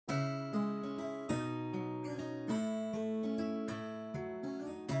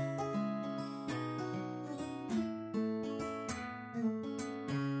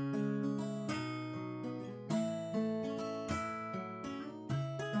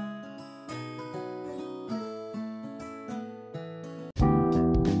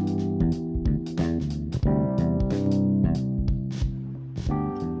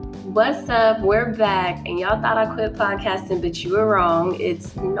What's up? We're back, and y'all thought I quit podcasting, but you were wrong.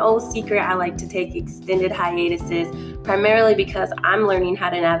 It's no secret I like to take extended hiatuses, primarily because I'm learning how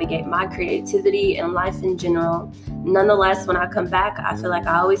to navigate my creativity and life in general. Nonetheless, when I come back, I feel like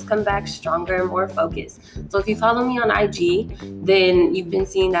I always come back stronger and more focused. So if you follow me on IG, then you've been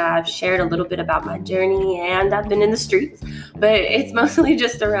seeing that I've shared a little bit about my journey, and I've been in the streets, but it's mostly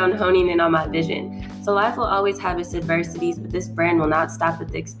just around honing in on my vision. So life will always have its adversities, but this brand will not stop at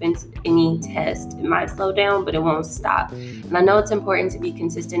the expense of any test. It might slow down, but it won't stop. And I know it's important to be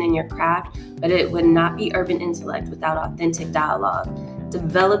consistent in your craft, but it would not be urban intellect without authentic dialogue.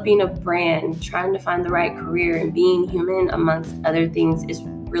 Developing a brand, trying to find the right career, and being human amongst other things is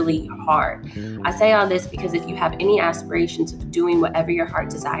really hard. I say all this because if you have any aspirations of doing whatever your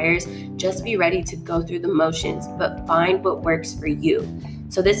heart desires, just be ready to go through the motions, but find what works for you.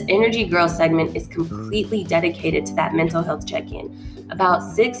 So this Energy Girl segment is completely dedicated to that mental health check-in. About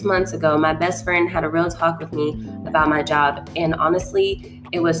 6 months ago, my best friend had a real talk with me about my job, and honestly,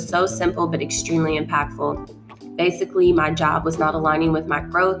 it was so simple but extremely impactful. Basically, my job was not aligning with my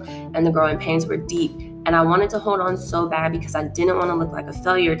growth, and the growing pains were deep, and I wanted to hold on so bad because I didn't want to look like a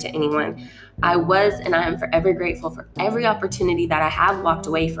failure to anyone. I was and I am forever grateful for every opportunity that I have walked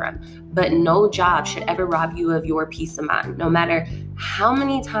away from, but no job should ever rob you of your peace of mind, no matter how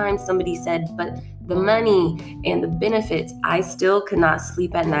many times somebody said, but the money and the benefits, I still could not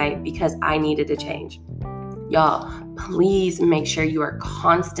sleep at night because I needed a change. Y'all, please make sure you are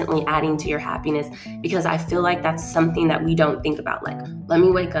constantly adding to your happiness, because I feel like that's something that we don't think about. Like, let me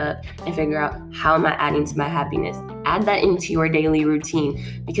wake up and figure out, how am I adding to my happiness? Add that into your daily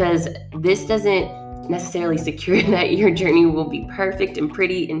routine, because this doesn't necessarily secure that your journey will be perfect and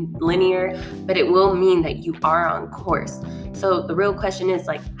pretty and linear, but it will mean that you are on course. So the real question is,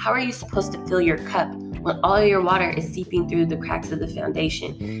 like, how are you supposed to fill your cup when all your water is seeping through the cracks of the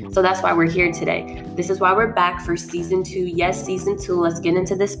foundation? So that's why we're here today. This is why we're back for season 2. Yes, season 2. Let's get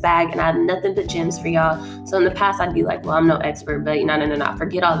into this bag, and I have nothing but gems for y'all. So in the past, I'd be like, well, I'm no expert, but no.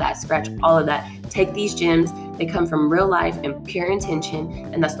 Forget all that. Scratch all of that. Take these gems. They come from real life and pure intention,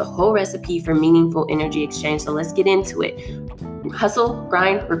 and that's the whole recipe for meaningful energy exchange. So let's get into it. Hustle,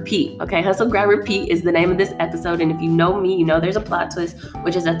 grind, repeat. Okay, hustle, grind, repeat is the name of this episode. And if you know me, you know there's a plot twist,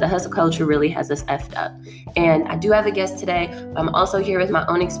 which is that the hustle culture really has us effed up. And I do have a guest today, but I'm also here with my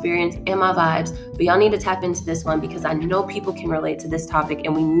own experience and my vibes. But y'all need to tap into this one, because I know people can relate to this topic,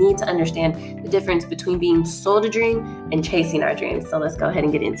 and we need to understand the difference between being sold a dream and chasing our dreams. So let's go ahead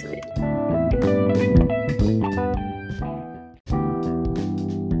and get into it.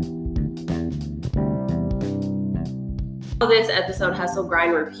 This episode, Hustle,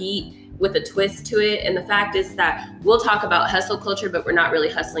 Grind, Repeat, with a twist to it. And the fact is that we'll talk about hustle culture, but we're not really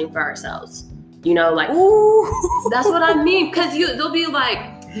hustling for ourselves. You know, like, ooh, that's what I mean. Because they'll be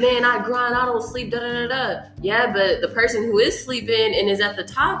like, man, I grind, I don't sleep, Yeah, but the person who is sleeping and is at the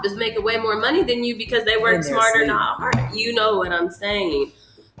top is making way more money than you because they work smarter, not harder. You know what I'm saying?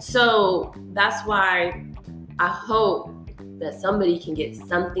 So that's why I hope that somebody can get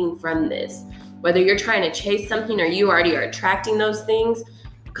something from this. Whether you're trying to chase something or you already are attracting those things,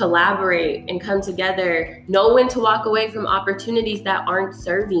 collaborate and come together. Know when to walk away from opportunities that aren't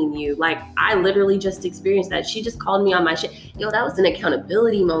serving you. Like, I literally just experienced that. She just called me on my shit. Yo, that was an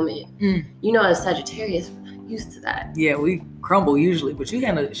accountability moment. You know, as Sagittarius, we're not used to that. Yeah, we crumble usually, but you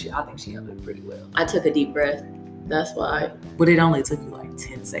handled it. I think she handled it pretty well. I took a deep breath. That's why. But it only took you like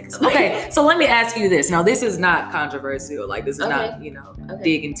 10 seconds. Okay, so let me ask you this. Now, this is not controversial. Like, this is not,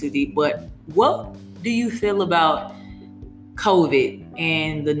 digging too deep. But what do you feel about COVID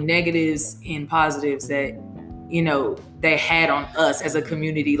and the negatives and positives that, they had on us as a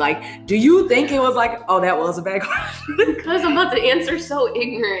community? Like, do you think it was like, oh, that was a bad question? Because I'm about to answer so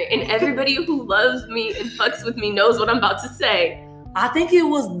ignorant, and everybody who loves me and fucks with me knows what I'm about to say. I think it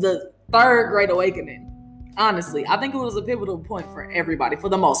was the third Great Awakening. Honestly, I think it was a pivotal point for everybody, for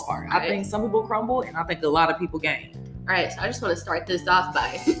the most part. Right. I think some people crumble, and I think a lot of people gain. All right, so I just want to start this off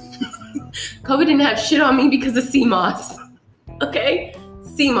by COVID didn't have shit on me because of sea moss. Okay?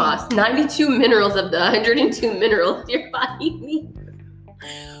 Sea moss, 92 minerals of the 102 minerals your body needs.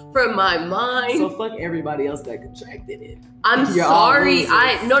 From my mind. So fuck everybody else that contracted it. I'm sorry.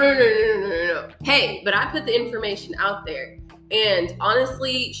 No. Hey, but I put the information out there. And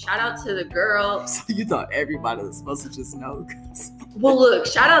honestly, shout out to the girl. So you thought everybody was supposed to just know? Well, look,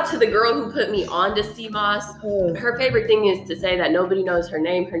 shout out to the girl who put me on to sea moss. Her favorite thing is to say that nobody knows her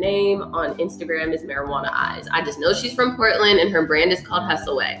name. Her name on Instagram is Marijuana Eyes. I just know she's from Portland and her brand is called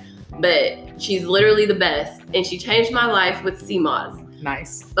Hustle Way. But she's literally the best. And she changed my life with sea moss.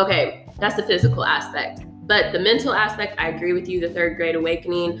 Nice. Okay, that's the physical aspect. But the mental aspect, I agree with you, the third great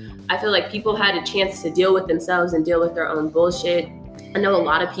awakening. I feel like people had a chance to deal with themselves and deal with their own bullshit. I know a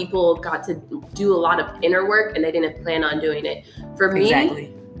lot of people got to do a lot of inner work and they didn't plan on doing it. For me,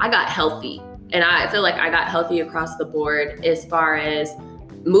 I got healthy. And I feel like I got healthy across the board as far as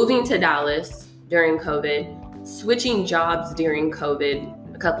moving to Dallas during COVID, switching jobs during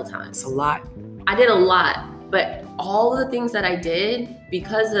COVID a couple times. It's a lot. I did a lot, but all the things that I did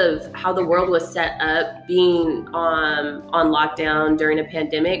because of how the world was set up, being on lockdown during a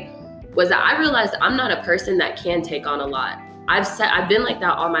pandemic, was that I realized I'm not a person that can take on a lot. I've been like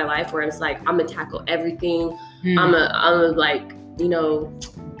that all my life, where it's like I'm gonna tackle everything. I'm a like, you know,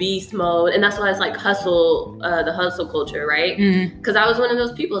 beast mode, and that's why it's like hustle, the hustle culture, right? Because I was one of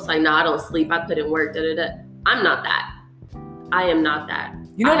those people. It's like, no, I don't sleep. I put in work. I'm not that. I am not that.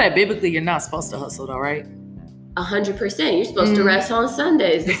 You know that biblically you're not supposed to hustle though, right? 100%. You're supposed to rest on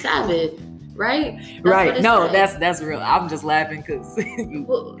Sundays, the Sabbath, right? Right. No, that's real. I'm just laughing because.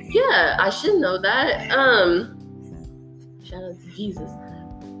 Well, yeah, I should know that. Shout out to Jesus.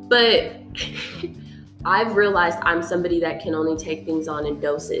 But I've realized I'm somebody that can only take things on in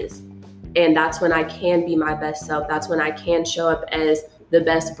doses. And that's when I can be my best self. That's when I can show up as the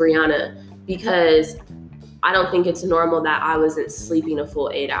best Brianna, because I don't think it's normal that I wasn't sleeping a full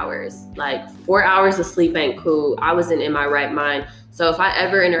 8 hours. Like 4 hours of sleep ain't cool. I wasn't in my right mind. So if I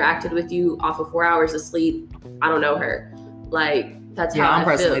ever interacted with you off of 4 hours of sleep, I don't know her. Like, that's how I feel. Yeah, I'm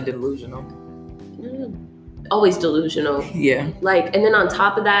personally delusional. Always delusional. Yeah. Like, and then on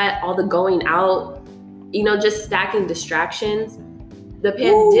top of that, all the going out, you know, just stacking distractions. The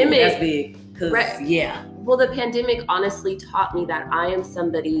pandemic. That's big. Yeah. Well, the pandemic honestly taught me that I am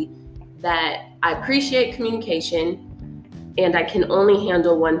somebody that I appreciate communication, and I can only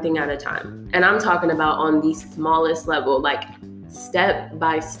handle one thing at a time. And I'm talking about on the smallest level, like step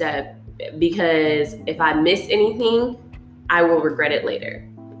by step, because if I miss anything, I will regret it later.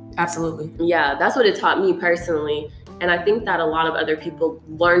 Absolutely. Yeah, that's what it taught me personally. And I think that a lot of other people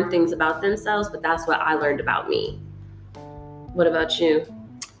learn things about themselves, but that's what I learned about me. What about you?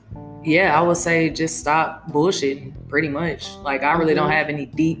 Yeah, I would say just stop bullshitting, pretty much. Like, I really don't have any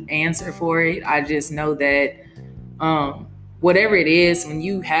deep answer for it. I just know that whatever it is, when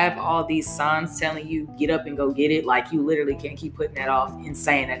you have all these signs telling you get up and go get it, like, you literally can't keep putting that off and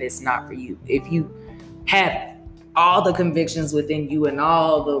saying that it's not for you. If you have all the convictions within you and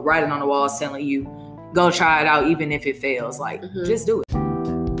all the writing on the walls telling you go try it out, even if it fails, like, just do it.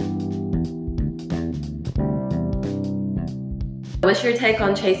 What's your take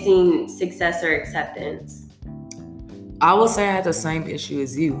on chasing success or acceptance? I will say I had the same issue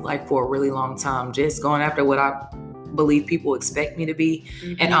as you, like, for a really long time, just going after what I believe people expect me to be.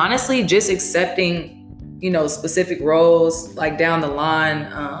 And honestly, just accepting, you know, specific roles, like, down the line,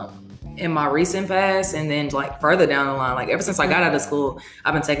 in my recent past, and then like further down the line, like ever since I got out of school,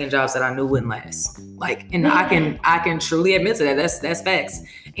 I've been taking jobs that I knew wouldn't last. Like, and I can truly admit to that. That's facts.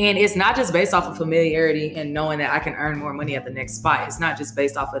 And it's not just based off of familiarity and knowing that I can earn more money at the next spot. It's not just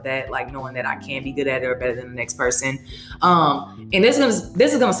based off of that, like knowing that I can be good at it or better than the next person. And this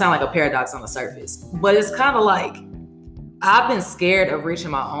is gonna sound like a paradox on the surface, but it's kind of like I've been scared of reaching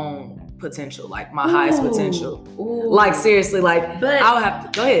my own potential, like my highest potential. Like, seriously, like, but I'll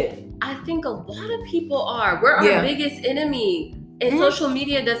have to go ahead. I think a lot of people are. We're our biggest enemy. And social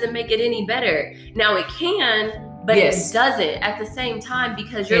media doesn't make it any better. Now it can, but it doesn't at the same time,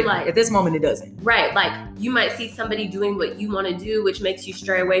 because you're like... At this moment, it doesn't. Right. Like, you might see somebody doing what you want to do, which makes you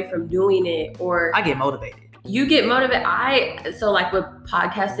stray away from doing it. Or I get motivated. You get motivated. So like with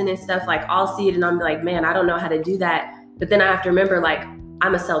podcasting and stuff, like I'll see it and I'm like, man, I don't know how to do that. But then I have to remember, like,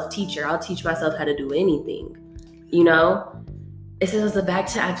 I'm a self-teacher. I'll teach myself how to do anything, you know? It's just the back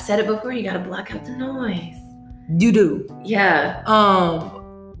to, I've said it before, you got to block out the noise. You do. Yeah.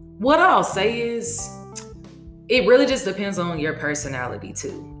 What I'll say is, it really just depends on your personality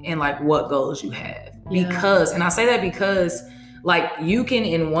too, and like what goals you have. Because, and I say that because, like, you can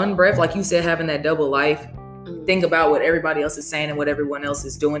in one breath, like you said, having that double life, think about what everybody else is saying and what everyone else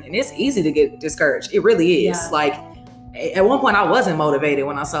is doing. And it's easy to get discouraged. It really is. Like, at one point I wasn't motivated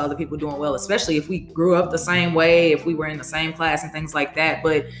when I saw other people doing well, especially if we grew up the same way, if we were in the same class and things like that.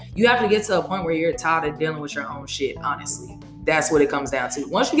 But you have to get to a point where you're tired of dealing with your own shit, honestly. That's what it comes down to.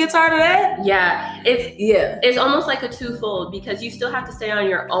 Once you get tired of that, it's almost like a twofold, because you still have to stay on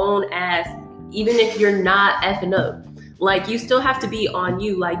your own ass, even if you're not effing up. Like, you still have to be on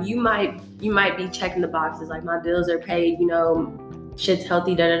you. Like, you might be checking the boxes, like, my bills are paid, you know, shit's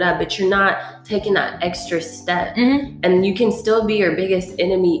healthy, but you're not taking that extra step. And you can still be your biggest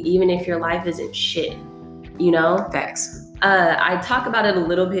enemy, even if your life isn't shit, you know? Facts. I talk about it a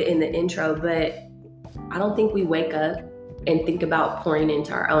little bit in the intro, but I don't think we wake up and think about pouring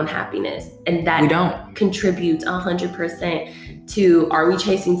into our own happiness. And that we don't. Contributes 100% to, are we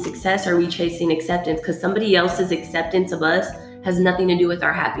chasing success? Or are we chasing acceptance? Because somebody else's acceptance of us has nothing to do with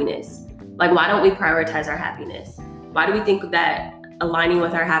our happiness. Like, why don't we prioritize our happiness? Why do we think that aligning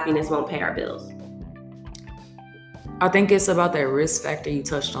with our happiness won't pay our bills? I think it's about that risk factor you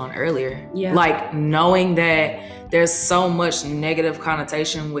touched on earlier. Yeah. Like, knowing that there's so much negative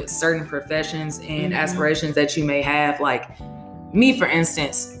connotation with certain professions and aspirations that you may have. Like me, for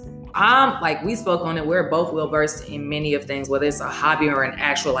instance, I'm like, we spoke on it. We're both well versed in many of things, whether it's a hobby or an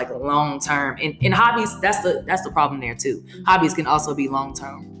actual like long term. In hobbies, that's the problem there too. Hobbies can also be long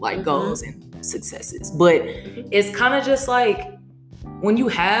term like goals and successes, but it's kind of just like when you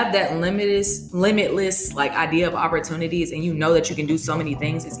have that limitless like idea of opportunities, and you know that you can do so many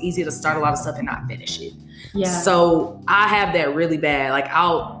things, it's easy to start a lot of stuff and not finish it. Yeah. So I have that really bad. Like,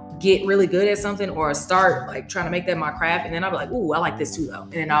 I'll get really good at something or start like trying to make that my craft, and then I'll be like, ooh, I like this too though.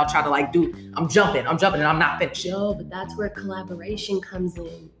 And then I'll try to like I'm jumping and I'm not finished. No, but that's where collaboration comes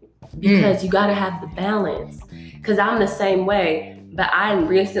in, because you got to have the balance. Because I'm the same way, but I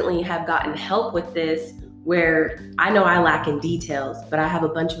recently have gotten help with this, where I know I lack in details, but I have a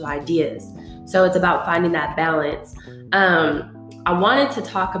bunch of ideas. So it's about finding that balance. I wanted to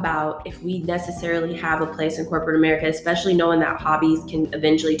talk about if we necessarily have a place in corporate America, especially knowing that hobbies can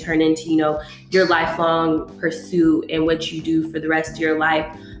eventually turn into, your lifelong pursuit and what you do for the rest of your life.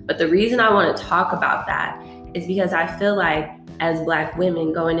 But the reason I want to talk about that is because I feel like as Black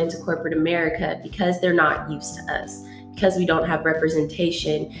women going into corporate America, because they're not used to us, because we don't have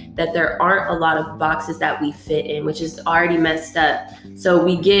representation, that there aren't a lot of boxes that we fit in, which is already messed up. So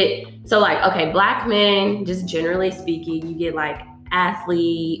okay, Black men, just generally speaking, you get like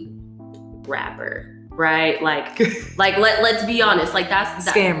athlete, rapper, right? Like let's be honest, like that's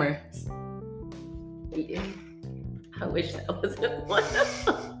scammer. Yeah. I wish that wasn't one of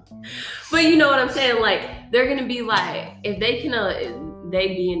them. But you know what I'm saying? Like, they're gonna be like, if they can, they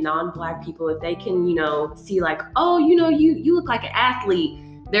being non-Black people, if they can, see like, oh, you look like an athlete,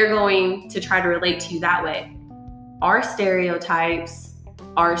 they're going to try to relate to you that way. Our stereotypes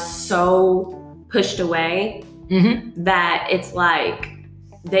are so pushed away that it's like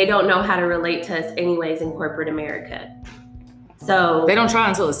they don't know how to relate to us anyways in corporate America. So they don't try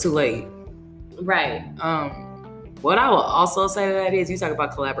until it's too late. Right. What I will also say to that is, you talk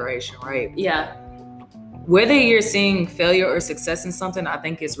about collaboration, right? Yeah. Whether you're seeing failure or success in something, I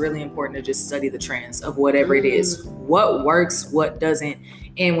think it's really important to just study the trends of whatever it is. What works, what doesn't.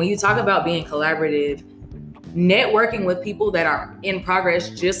 And when you talk about being collaborative, networking with people that are in progress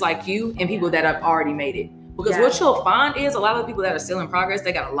just like you and people that have already made it. Because what you'll find is a lot of the people that are still in progress,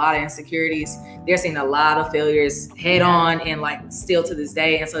 they got a lot of insecurities. They're seeing a lot of failures head on and like still to this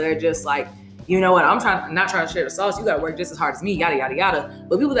day. And so they're just like, you know what, I'm not trying to share the sauce. You got to work just as hard as me, yada, yada, yada.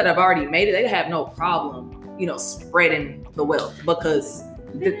 But people that have already made it, they have no problem, spreading the wealth because...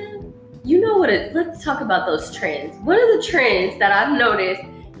 let's talk about those trends. One of the trends that I've noticed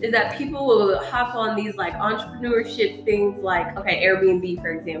is that people will hop on these like entrepreneurship things like, okay, Airbnb,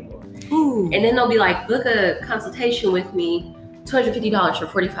 for example. Ooh. And then they'll be like, book a consultation with me, $250 for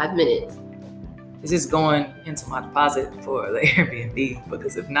 45 minutes. Is this going into my deposit for the Airbnb?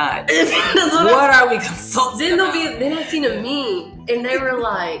 Because if not, what are we consulting about? Then I seen a meme, and they were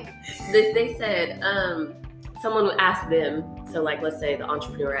like, they said, someone asked them, so like, let's say the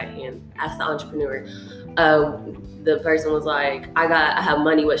entrepreneur at hand asked the entrepreneur, the person was like, I have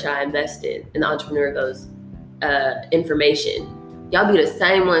money, what should I invest in? And the entrepreneur goes, information. Y'all be the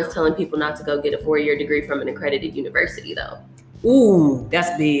same ones telling people not to go get a 4-year degree from an accredited university though. Ooh,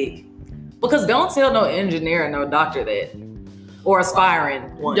 that's big. Because don't tell no engineer or no doctor that, or aspiring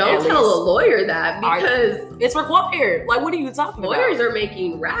one. Don't tell a lawyer that, because it's required. Like, what are you talking about? Lawyers are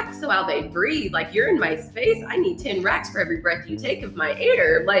making racks so how they breathe. Like, you're in my space, I need 10 racks for every breath you take of my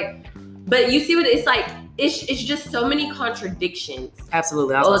air. Like, but you see what it's like? It's just so many contradictions.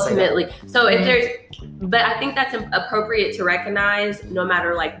 Absolutely. Ultimately. So but I think that's appropriate to recognize no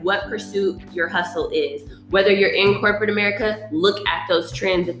matter like what pursuit your hustle is. Whether you're in corporate America, look at those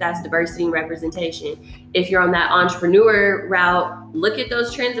trends if that's diversity and representation. If you're on that entrepreneur route, look at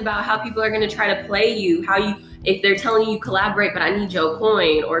those trends about how people are going to try to play you, if they're telling you collaborate, but I need your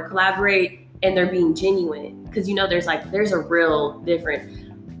coin, or collaborate and they're being genuine. Because there's a real difference.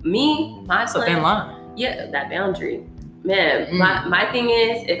 My thin line. Yeah, that boundary. Man, my thing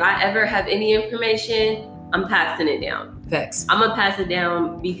is, if I ever have any information, I'm passing it down. Facts. I'm gonna pass it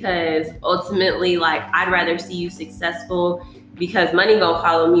down because ultimately, like, I'd rather see you successful, because money gonna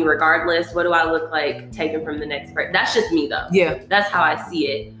follow me regardless. What do I look like taken from the next person? That's just me though. Yeah. That's how I see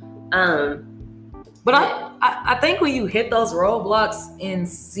it. But I think when you hit those roadblocks and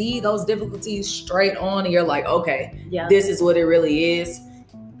see those difficulties straight on, and you're like, okay, this is what it really is.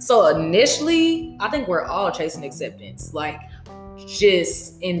 So initially, I think we're all chasing acceptance, like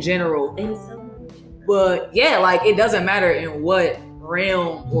just in general. But yeah, like it doesn't matter in what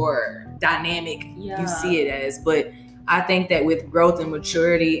realm or dynamic you see it as. But I think that with growth and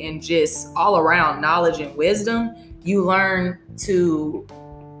maturity and just all around knowledge and wisdom, you learn to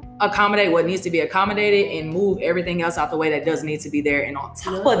accommodate what needs to be accommodated and move everything else out the way that doesn't need to be there. And on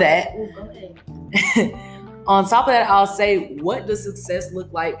top of that, I'll say, what does success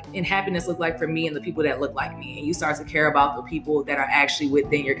look like and happiness look like for me and the people that look like me? And you start to care about the people that are actually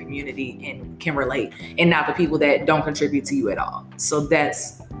within your community and can relate, and not the people that don't contribute to you at all. So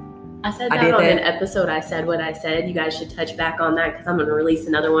I said that on an episode. I said what I said. You guys should touch back on that because I'm going to release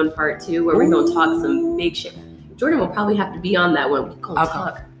another one, part 2, where we're going to talk some big shit. Jordan will probably have to be on that one. We're going to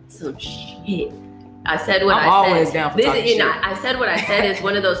talk some shit. I said what I said. I'm always down for talking shit. I said what I said is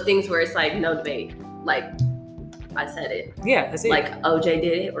one of those things where it's like no debate. Like, I said it. Yeah, that's it. Like OJ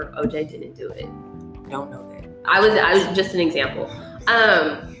did it or OJ didn't do it. Don't know that. I was just an example.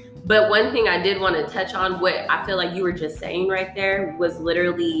 But one thing I did want to touch on, what I feel like you were just saying right there, was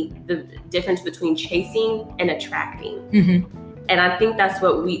literally the difference between chasing and attracting. Mm-hmm. And I think that's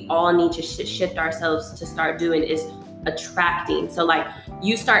what we all need to shift ourselves to start doing, is attracting. So like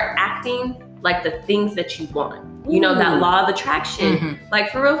you start acting like the things that you want. You know, that law of attraction. Mm-hmm.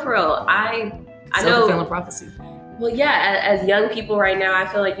 Like for real, I know. Self-fulfilling prophecy. Well, yeah, as young people right now, I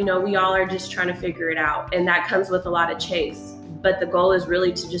feel like, you know, we all are just trying to figure it out. And that comes with a lot of chase. But the goal is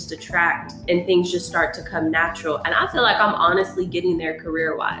really to just attract, and things just start to come natural. And I feel like I'm honestly getting there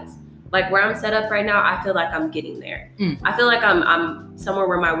career-wise. Like where I'm set up right now, I feel like I'm getting there. I feel like I'm somewhere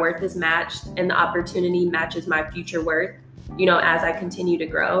where my worth is matched and the opportunity matches my future worth, you know, as I continue to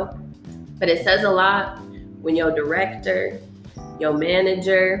grow. But it says a lot when your director, your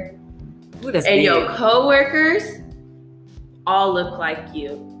manager, and your coworkers all look like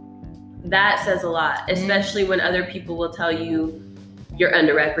you. That says a lot, especially when other people will tell you you're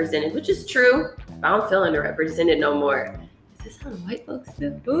underrepresented, which is true. I don't feel underrepresented no more. Is this how the white folks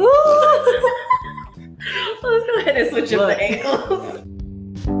do? Let's go ahead and switch up the angles.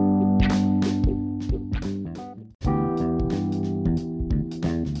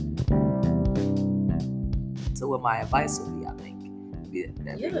 So what my advice would be, I think,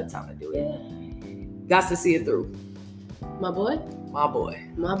 that'd be a good time to do it. Got to see it through. My boy.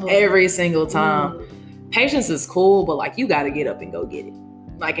 Every single time. Patience is cool, but like you got to get up and go get it.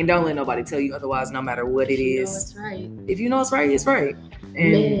 Like, and don't let nobody tell you otherwise, no matter what it is. If you know it's right, it's right.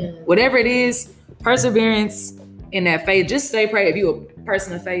 And whatever it is, perseverance in that faith, just stay prayed. If you're a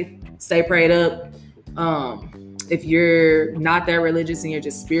person of faith, stay prayed up. If you're not that religious and you're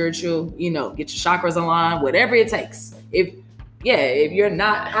just spiritual, you know, get your chakras aligned, whatever it takes. If you're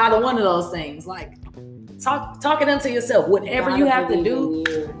not either one of those things, like, talk it unto yourself. Whatever you have to do,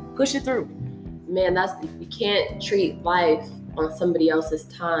 push it through. Man, you can't treat life on somebody else's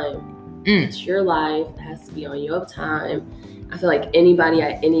time. It's your life. It has to be on your time. I feel like anybody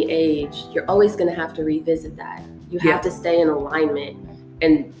at any age, you're always going to have to revisit that. You have to stay in alignment.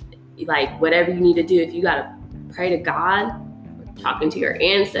 And like whatever you need to do, if you got to pray to God, talking to your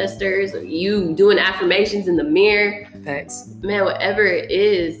ancestors, or you doing affirmations in the mirror. Thanks. Man, whatever it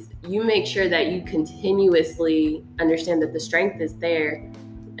is, you make sure that you continuously understand that the strength is there,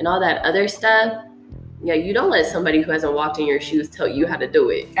 and all that other stuff. Yeah, you don't let somebody who hasn't walked in your shoes tell you how to do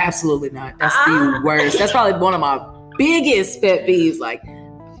it. Absolutely not. That's the worst. That's probably one of my biggest pet peeves. Like,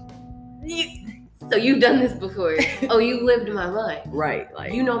 so you've done this before. Oh, you lived my life. Right.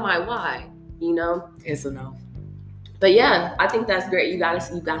 Like, you know my why. You know. It's a no. But yeah, I think that's great. You got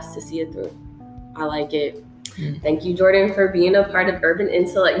to see it through. I like it. Thank you, Jordan, for being a part of Urban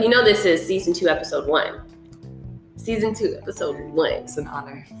Intellect. You know, this is season 2, episode 1. Season 2, episode 1. It's an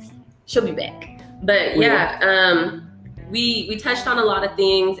honor. She'll be back. But we touched on a lot of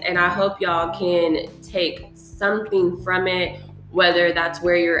things, and I hope y'all can take something from it, whether that's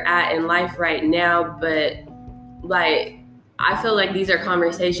where you're at in life right now. But like, I feel like these are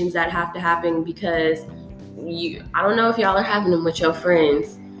conversations that have to happen because I don't know if y'all are having them with your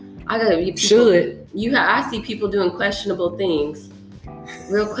friends. I see people doing questionable things.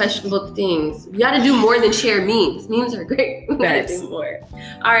 Real questionable things. You got to do more than share memes. Memes are great. We got to do more.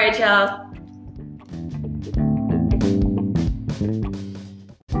 All right, y'all.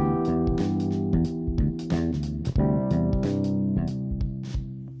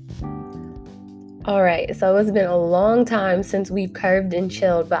 All right. right, so it's been a long time since we've curved and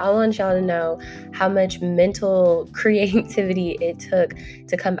chilled, but I want y'all to know how much mental creativity it took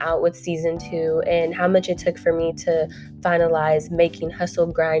to come out with season 2 and how much it took for me to finalize making Hustle,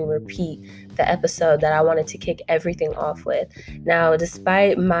 Grind, Repeat the episode that I wanted to kick everything off with. Now,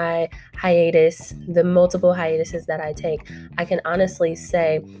 despite my hiatus, the multiple hiatuses that I take, I can honestly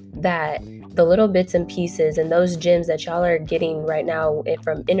say that the little bits and pieces and those gems that y'all are getting right now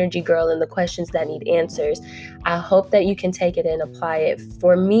from Energy Girl and the questions that need answers, I hope that you can take it and apply it.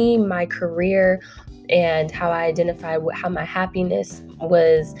 For me, my career and how I identified how my happiness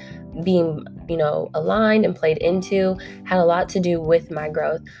was being, aligned and played into had a lot to do with my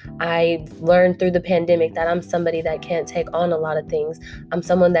growth. I learned through the pandemic that I'm somebody that can't take on a lot of things. I'm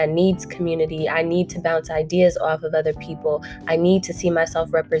someone that needs community. I need to bounce ideas off of other people. I need to see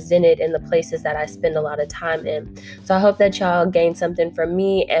myself represented in the places that I spend a lot of time in. So I hope that y'all gain something from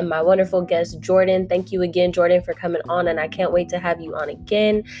me and my wonderful guest, Jordan. Thank you again, Jordan, for coming on, and I can't wait to have you on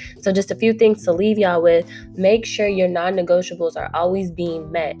again. So just a few things to leave y'all with. Make sure your non-negotiables are always being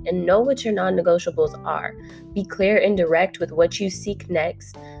met, and know what your non-negotiables are. Be clear and direct with what you seek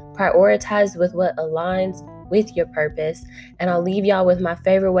next. Prioritize with what aligns with your purpose. And I'll leave y'all with my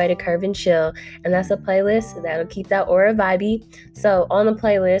favorite way to curve and chill, and that's a playlist that'll keep that aura vibey. So on the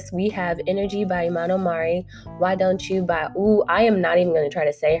playlist, we have Energy by Iman Omari, Why Don't You by, I am not even going to try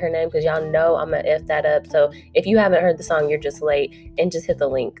to say her name because y'all know I'm going to F that up. So if you haven't heard the song, you're just late, and just hit the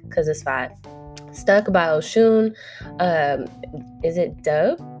link because it's fine. Stuck by Oshun. Is it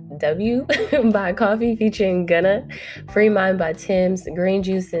W by Coffee featuring Gunna, Free Mind by Tim's, Green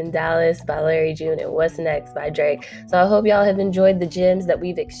Juice in Dallas by Larry June, and What's Next by Drake. So I hope y'all have enjoyed the gems that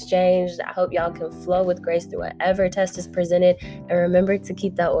we've exchanged. I hope y'all can flow with grace through whatever test is presented, and remember to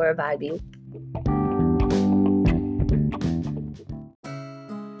keep that aura vibey.